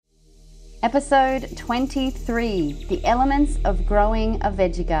Episode 23, The Elements of Growing a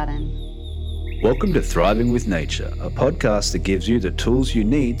Veggie Garden. Welcome to Thriving with Nature, a podcast that gives you the tools you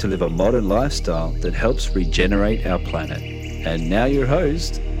need to live a modern lifestyle that helps regenerate our planet. And now your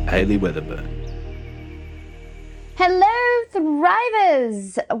host, Hayley Weatherburn. Hello,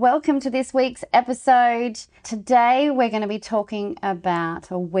 Thrivers! Welcome to this week's episode. Today we're going to be talking about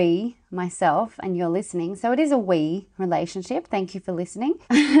myself, and you're listening. So it is a we relationship. Thank you for listening.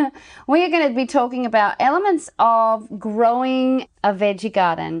 We are going to be talking about elements of growing a veggie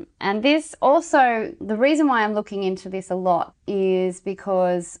garden. And this also, the reason why I'm looking into this a lot is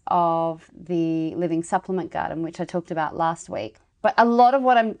because of the living supplement garden, which I talked about last week. But a lot of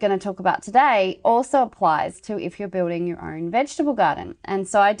what I'm going to talk about today also applies to if you're building your own vegetable garden. And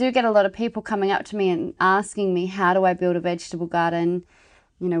so I do get a lot of people coming up to me and asking me, how do I build a vegetable garden?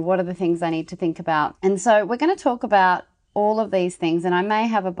 You know, what are the things I need to think about? And so we're going to talk about all of these things, and I may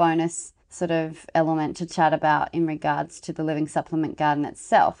have a bonus sort of element to chat about in regards to the living supplement garden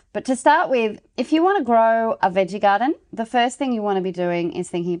itself. But to start with, if you want to grow a veggie garden, the first thing you want to be doing is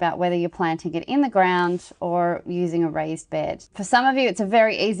thinking about whether you're planting it in the ground or using a raised bed. For some of you, it's a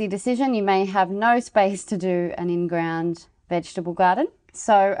very easy decision. You may have no space to do an in-ground vegetable garden,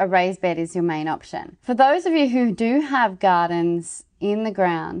 so a raised bed is your main option. For those of you who do have gardens in the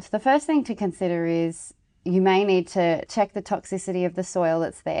ground, the first thing to consider is you may need to check the toxicity of the soil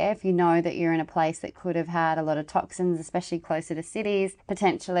that's there. If you know that you're in a place that could have had a lot of toxins, especially closer to cities,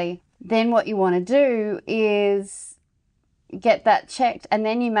 potentially, then what you want to do is get that checked, and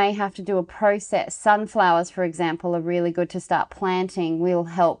then you may have to do a process. Sunflowers, for example, are really good to start planting. Will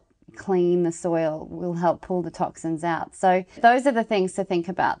help clean the soil, will help pull the toxins out. So those are the things to think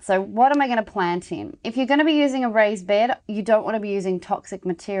about. So what am I going to plant in? If you're going to be using a raised bed, you don't want to be using toxic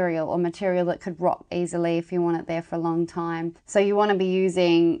material or material that could rot easily if you want it there for a long time. So you want to be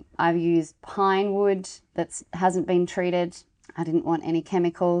using, I've used pine wood that hasn't been treated. I didn't want any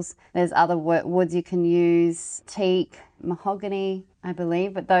chemicals. There's other woods you can use, teak, mahogany, I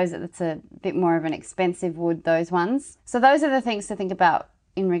believe, but it's a bit more of an expensive wood, those ones. So those are the things to think about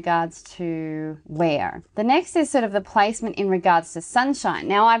in regards to where. The next is sort of the placement in regards to sunshine.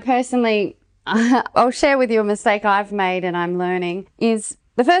 Now, I personally, I'll share with you a mistake I've made and I'm learning is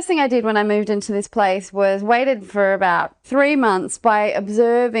the first thing I did when I moved into this place was waited for about 3 months by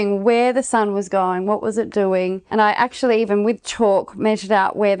observing where the sun was going, what was it doing. And I actually, even with chalk, measured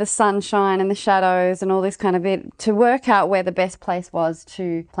out where the sunshine and the shadows and all this kind of bit to work out where the best place was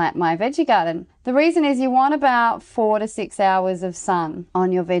to plant my veggie garden. The reason is you want about 4 to 6 hours of sun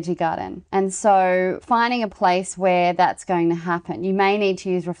on your veggie garden. And so finding a place where that's going to happen. You may need to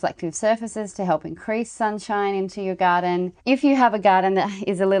use reflective surfaces to help increase sunshine into your garden. If you have a garden that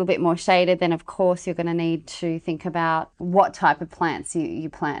is a little bit more shaded, then of course you're going to need to think about what type of plants you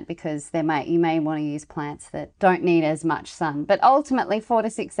plant, because you may want to use plants that don't need as much sun. But ultimately 4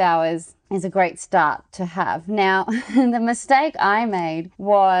 to 6 hours is a great start to have. Now, the mistake I made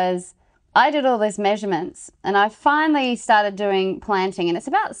was I did all those measurements and I finally started doing planting, and it's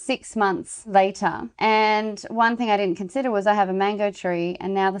about 6 months later. And one thing I didn't consider was I have a mango tree,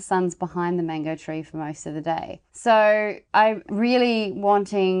 and now the sun's behind the mango tree for most of the day. So I'm really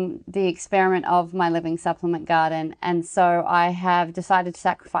wanting the experiment of my living supplement garden, and so I have decided to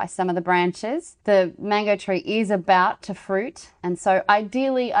sacrifice some of the branches. The mango tree is about to fruit, and so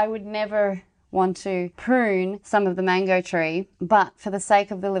ideally I would never want to prune some of the mango tree, but for the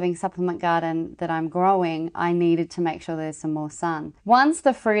sake of the living supplement garden that I'm growing, I needed to make sure there's some more sun. Once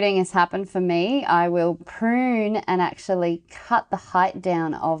the fruiting has happened for me, I will prune and actually cut the height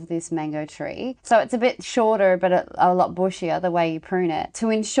down of this mango tree. So it's a bit shorter, but a lot bushier the way you prune it, to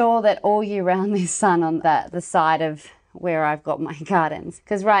ensure that all year round there's sun on the side of where I've got my gardens.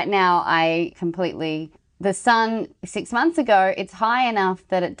 Because right now the sun 6 months ago, it's high enough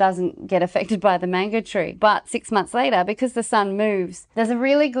that it doesn't get affected by the mango tree. But 6 months later, because the sun moves, there's a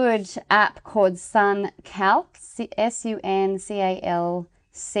really good app called SunCalc, SUNCALC.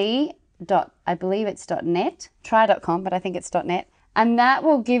 I believe it's .net. Try.com, but I think it's .net. And that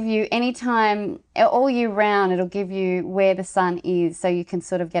will give you anytime, all year round, it'll give you where the sun is, so you can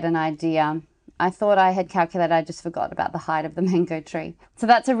sort of get an idea. I thought I had calculated, I just forgot about the height of the mango tree. So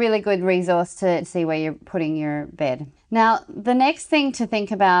that's a really good resource to see where you're putting your bed. Now, the next thing to think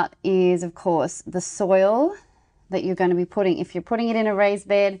about is, of course, the soil that you're going to be putting. If you're putting it in a raised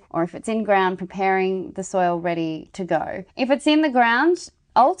bed, or if it's in ground, preparing the soil ready to go. If it's in the ground,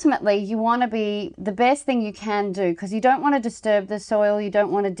 ultimately you want to be the best thing you can do, because you don't want to disturb the soil, you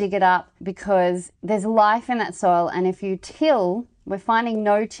don't want to dig it up, because there's life in that soil, and if you till we're finding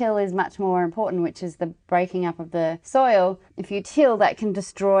no-till is much more important, which is the breaking up of the soil. If you till, that can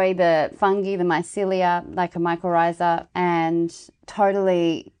destroy the fungi, the mycelia, like a mycorrhiza, and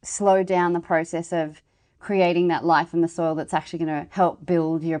totally slow down the process of creating that life in the soil that's actually going to help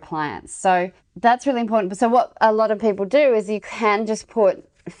build your plants. So that's really important. So what a lot of people do is you can just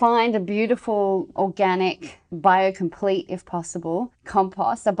find a beautiful organic biocomplete, if possible,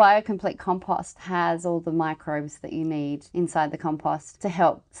 compost. A biocomplete compost has all the microbes that you need inside the compost to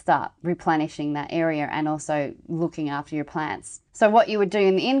help start replenishing that area and also looking after your plants. So what you would do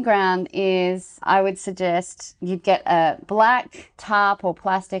in the in-ground is I would suggest you'd get a black tarp or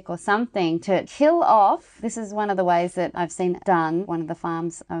plastic or something to kill off. This is one of the ways that I've seen it done, one of the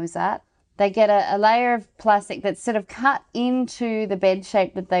farms I was at. They get a layer of plastic that's sort of cut into the bed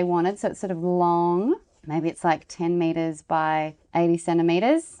shape that they wanted. So it's sort of long. Maybe it's like 10 meters by 80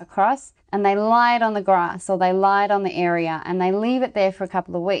 centimeters across. And they lie it on the grass or they lie it on the area and they leave it there for a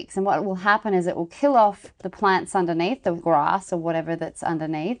couple of weeks. And what will happen is it will kill off the plants underneath, the grass or whatever that's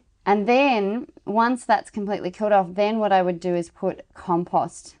underneath. And then once that's completely killed off, then what I would do is put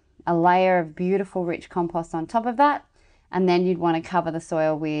compost, a layer of beautiful rich compost on top of that. And then you'd want to cover the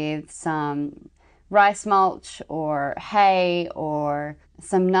soil with some rice mulch or hay or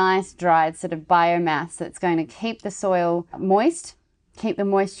some nice dried sort of biomass that's going to keep the soil moist, keep the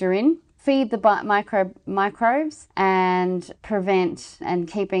moisture in, feed the microbes and prevent and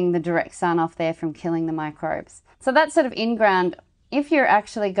keeping the direct sun off there from killing the microbes. So that's sort of in-ground. If you're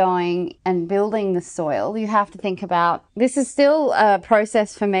actually going and building the soil, you have to think about, this is still a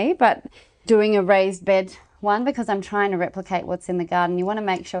process for me, but doing a raised bed one, because I'm trying to replicate what's in the garden. You want to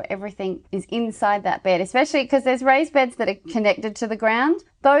make sure everything is inside that bed, especially because there's raised beds that are connected to the ground.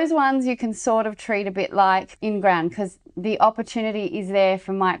 Those ones you can sort of treat a bit like in-ground because the opportunity is there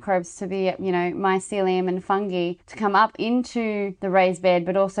for microbes to be, mycelium and fungi to come up into the raised bed,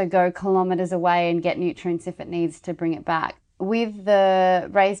 but also go kilometers away and get nutrients if it needs to bring it back. With the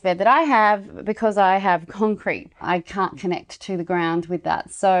raised bed that I have, because I have concrete, I can't connect to the ground with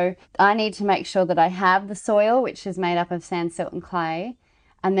that. So I need to make sure that I have the soil, which is made up of sand, silt and clay,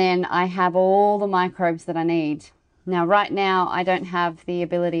 and then I have all the microbes that I need. Now, right now, I don't have the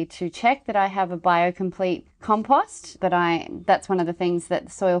ability to check that I have a biocomplete compost, but that's one of the things that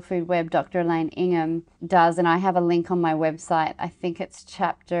the Soil Food Web, Dr. Elaine Ingham, does, and I have a link on my website. I think it's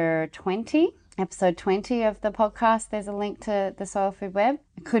chapter 20. Episode 20 of the podcast, there's a link to the Soil Food Web.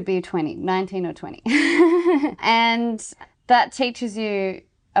 It could be 19 or 20. And that teaches you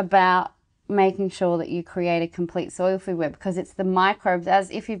about making sure that you create a complete soil food web, because it's the microbes,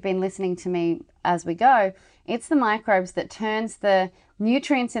 as if you've been listening to me as we go, it's the microbes that turns the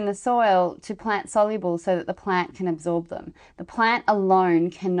nutrients in the soil to plant soluble so that the plant can absorb them. The plant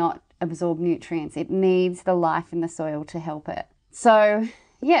alone cannot absorb nutrients. It needs the life in the soil to help it. So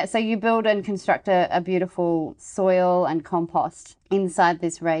you build and construct a beautiful soil and compost inside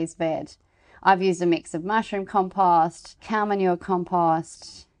this raised bed. I've used a mix of mushroom compost, cow manure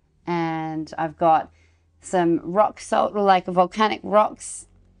compost, and I've got some rock salt, or like volcanic rocks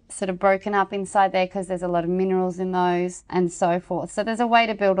sort of broken up inside there because there's a lot of minerals in those and so forth. So there's a way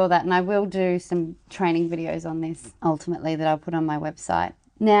to build all that, and I will do some training videos on this ultimately that I'll put on my website.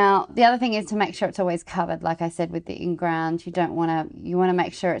 Now, the other thing is to make sure it's always covered. Like I said, with the in-ground, you want to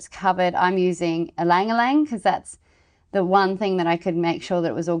make sure it's covered. I'm using ylang-ylang because that's the one thing that I could make sure that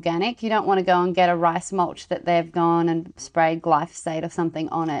it was organic. You don't want to go and get a rice mulch that they've gone and sprayed glyphosate or something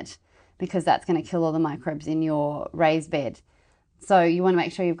on it, because that's going to kill all the microbes in your raised bed. So you want to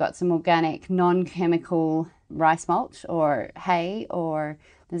make sure you've got some organic, non-chemical rice mulch or hay, or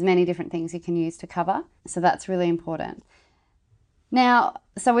there's many different things you can use to cover. So that's really important. Now,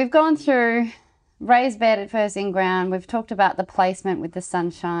 so we've gone through raised bed at first, in-ground. We've talked about the placement with the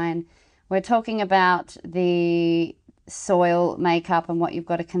sunshine. We're talking about the soil makeup and what you've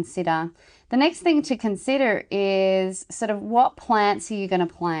got to consider. The next thing to consider is sort of what plants are you going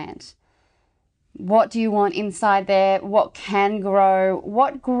to plant? What do you want inside there? What can grow?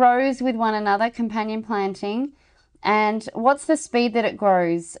 What grows with one another, companion planting? And what's the speed that it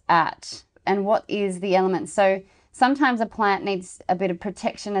grows at? And what is the element? So sometimes a plant needs a bit of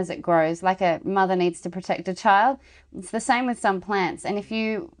protection as it grows, like a mother needs to protect a child. It's the same with some plants. And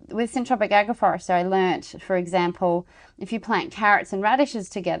with Syntropic Agroforestry, I learnt, for example, if you plant carrots and radishes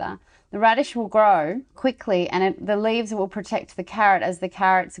together, the radish will grow quickly and the leaves will protect the carrot as the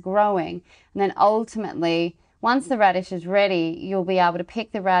carrot's growing. And then ultimately, once the radish is ready, you'll be able to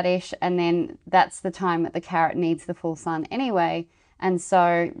pick the radish, and then that's the time that the carrot needs the full sun anyway. And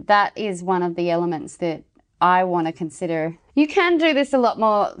so that is one of the elements that I want to consider. You can do this a lot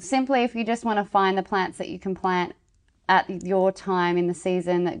more simply if you just want to find the plants that you can plant at your time in the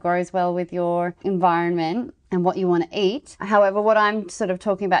season that grows well with your environment and what you want to eat. However, what I'm sort of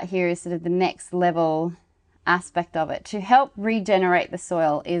talking about here is sort of the next level aspect of it. To help regenerate the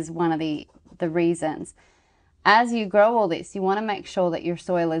soil is one of the reasons. As you grow all this, you want to make sure that your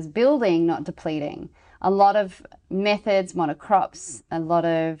soil is building, not depleting. A lot of methods, monocrops, a lot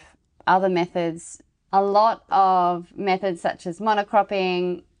of other methods, such as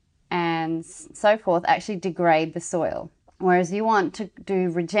monocropping and so forth actually degrade the soil. Whereas you want to do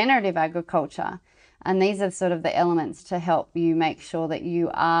regenerative agriculture, and these are sort of the elements to help you make sure that you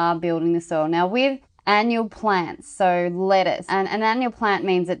are building the soil. Now with annual plants, so lettuce, and an annual plant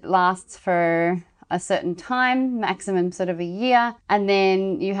means it lasts for a certain time, maximum sort of a year, and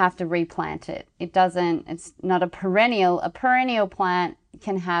then you have to replant it. It's not a perennial. A perennial plant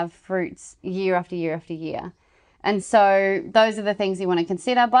can have fruits year after year after year. And so those are the things you want to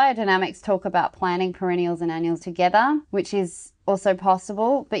consider. Biodynamics talk about planting perennials and annuals together, which is also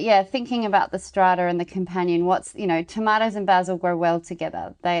possible. But yeah, thinking about the strata and the companion, tomatoes and basil grow well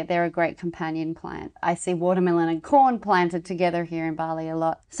together. They're a great companion plant. I see watermelon and corn planted together here in Bali a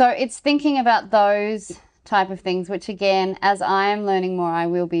lot. So it's thinking about those type of things, which again, as I am learning more, I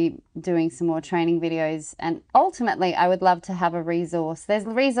will be doing some more training videos, and ultimately I would love to have a resource. There's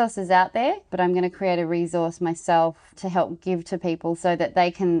resources out there, but I'm going to create a resource myself to help give to people so that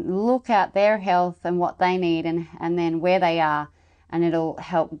they can look at their health and what they need and then where they are, and it'll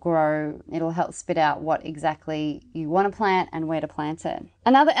help spit out what exactly you want to plant and where to plant it.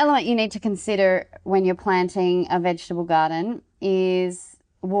 Another element you need to consider when you're planting a vegetable garden is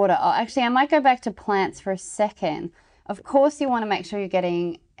water. Oh, actually, I might go back to plants for a second. Of course, you want to make sure you're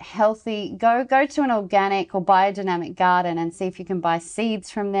getting healthy. Go to an organic or biodynamic garden and see if you can buy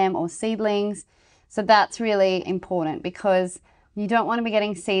seeds from them or seedlings. So that's really important, because you don't want to be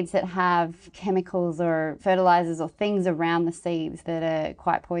getting seeds that have chemicals or fertilizers or things around the seeds that are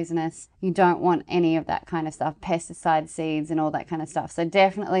quite poisonous. You don't want any of that kind of stuff, pesticide seeds and all that kind of stuff. So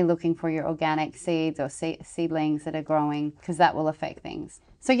definitely looking for your organic seeds or seedlings that are growing, because that will affect things.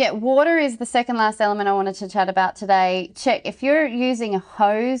 So yeah, water is the second last element I wanted to chat about today. Check if you're using a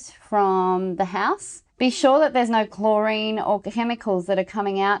hose from the house. Be sure that there's no chlorine or chemicals that are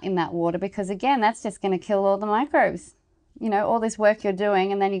coming out in that water, because again, that's just going to kill all the microbes. All this work you're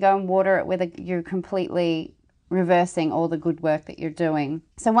doing, and then you go and water it you're completely reversing all the good work that you're doing.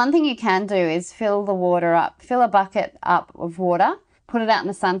 So one thing you can do is fill a bucket up of water, put it out in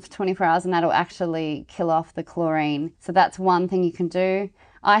the sun for 24 hours, and that'll actually kill off the chlorine. So that's one thing you can do.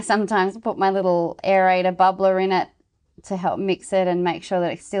 I sometimes put my little aerator bubbler in it to help mix it and make sure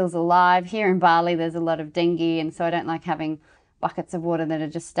that it still's alive. Here in Bali, there's a lot of dengue, and so I don't like having buckets of water that are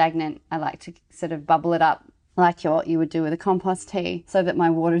just stagnant. I like to sort of bubble it up like what you would do with a compost tea, so that my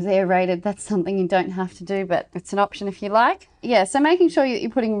water is aerated. That's something you don't have to do, but it's an option if you like. Yeah, so making sure you're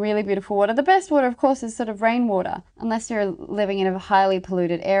putting really beautiful water. The best water, of course, is sort of rainwater. Unless you're living in a highly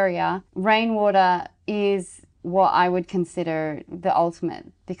polluted area, rainwater is what I would consider the ultimate,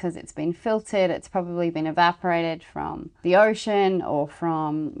 because it's been filtered, it's probably been evaporated from the ocean or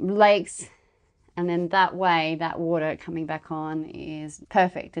from lakes. And then that way, that water coming back on is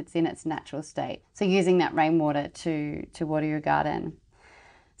perfect. It's in its natural state. So using that rainwater to water your garden.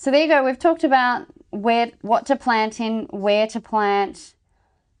 So there you go. We've talked about what to plant in, where to plant,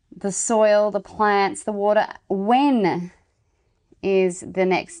 the soil, the plants, the water. When is the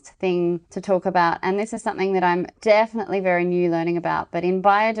next thing to talk about. And this is something that I'm definitely very new learning about. But in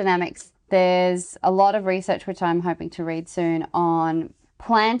biodynamics, there's a lot of research, which I'm hoping to read soon, on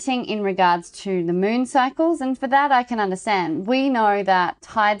planting in regards to the moon cycles, and for that I can understand. We know that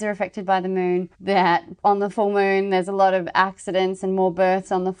tides are affected by the moon, that on the full moon there's a lot of accidents and more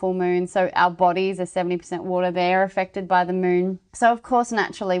births on the full moon, so our bodies are 70% water, they're affected by the moon. So of course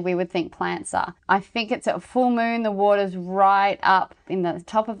naturally we would think plants are. I think it's at full moon, the water's right up in the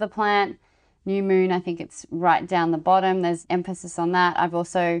top of the plant. New moon, I think it's right down the bottom. There's emphasis on that. I've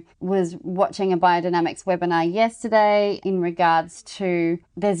also was watching a biodynamics webinar yesterday in regards to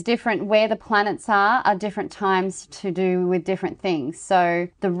there's different, where the planets are different times to do with different things. So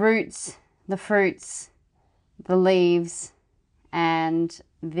the roots, the fruits, the leaves, and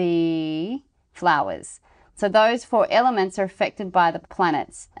the flowers. So those 4 elements are affected by the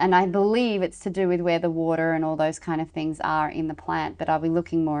planets. And I believe it's to do with where the water and all those kind of things are in the plant, but I'll be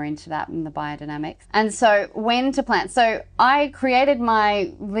looking more into that in the biodynamics. And so when to plant. So I created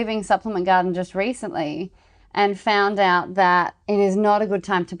my living supplement garden just recently and found out that it is not a good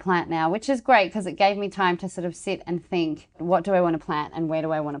time to plant now, which is great because it gave me time to sort of sit and think, what do I want to plant and where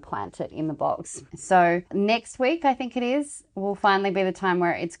do I want to plant it in the box? So next week, I think it is, will finally be the time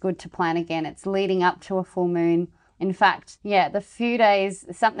where it's good to plant again. It's leading up to a full moon In fact, the few days,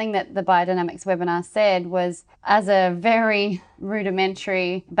 something that the biodynamics webinar said was, as a very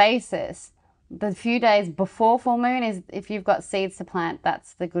rudimentary basis, the few days before full moon is, if you've got seeds to plant,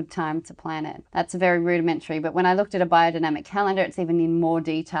 that's the good time to plant it. That's very rudimentary. But when I looked at a biodynamic calendar, it's even in more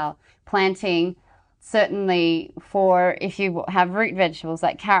detail. Planting, certainly for if you have root vegetables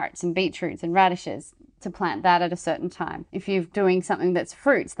like carrots and beetroots and radishes, to plant that at a certain time. If you're doing something that's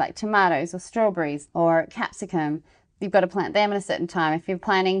fruits like tomatoes or strawberries or capsicum, you've got to plant them at a certain time. If you're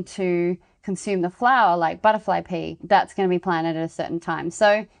planning to consume the flower like butterfly pea, that's going to be planted at a certain time.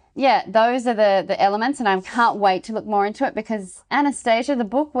 So those are the elements, and I can't wait to look more into it, because Anastasia, the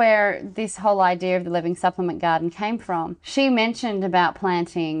book where this whole idea of the living supplement garden came from, she mentioned about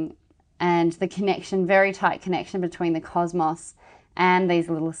planting and the connection, very tight connection between the cosmos and these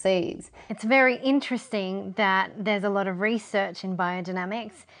little seeds. It's very interesting that there's a lot of research in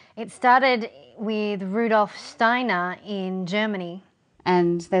biodynamics. It started with Rudolf Steiner in Germany.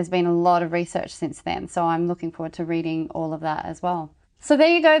 And there's been a lot of research since then, so I'm looking forward to reading all of that as well. So there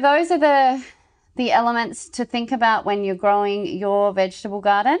you go. Those are the elements to think about when you're growing your vegetable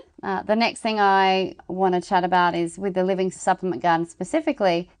garden. The next thing I want to chat about is with the living supplement garden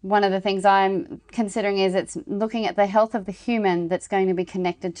specifically. One of the things I'm considering is it's looking at the health of the human that's going to be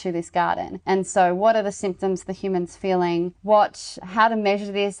connected to this garden. And so what are the symptoms the human's feeling? How to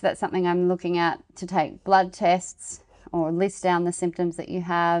measure this? That's something I'm looking at, to take blood tests or list down the symptoms that you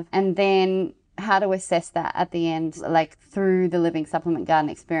have, and then how to assess that at the end, like through the living supplement garden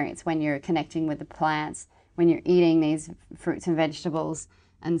experience, when you're connecting with the plants, when you're eating these fruits and vegetables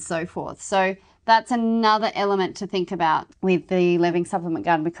and so forth. So that's another element to think about with the living supplement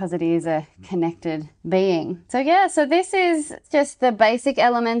garden, because it is a connected being. So this is just the basic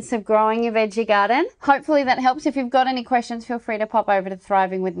elements of growing your veggie garden. Hopefully that helps. If you've got any questions, feel free to pop over to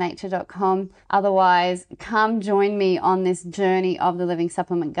thrivingwithnature.com. Otherwise, come join me on this journey of the living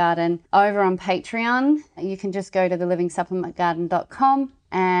supplement garden over on Patreon. You can just go to thelivingsupplementgarden.com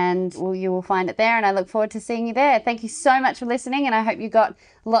and you will find it there, and I look forward to seeing you there. Thank you so much for listening, and I hope you got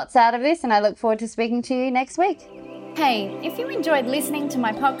lots out of this, and I look forward to speaking to you next week. Hey, if you enjoyed listening to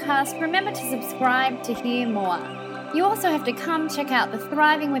my podcast, remember to subscribe to hear more. You also have to come check out the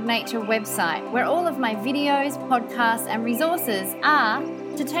Thriving with Nature website, where all of my videos, podcasts, and resources are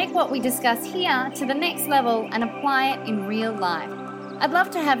to take what we discuss here to the next level and apply it in real life. I'd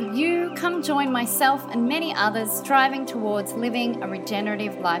love to have you come join myself and many others striving towards living a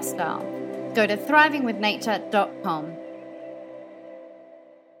regenerative lifestyle. Go to thrivingwithnature.com.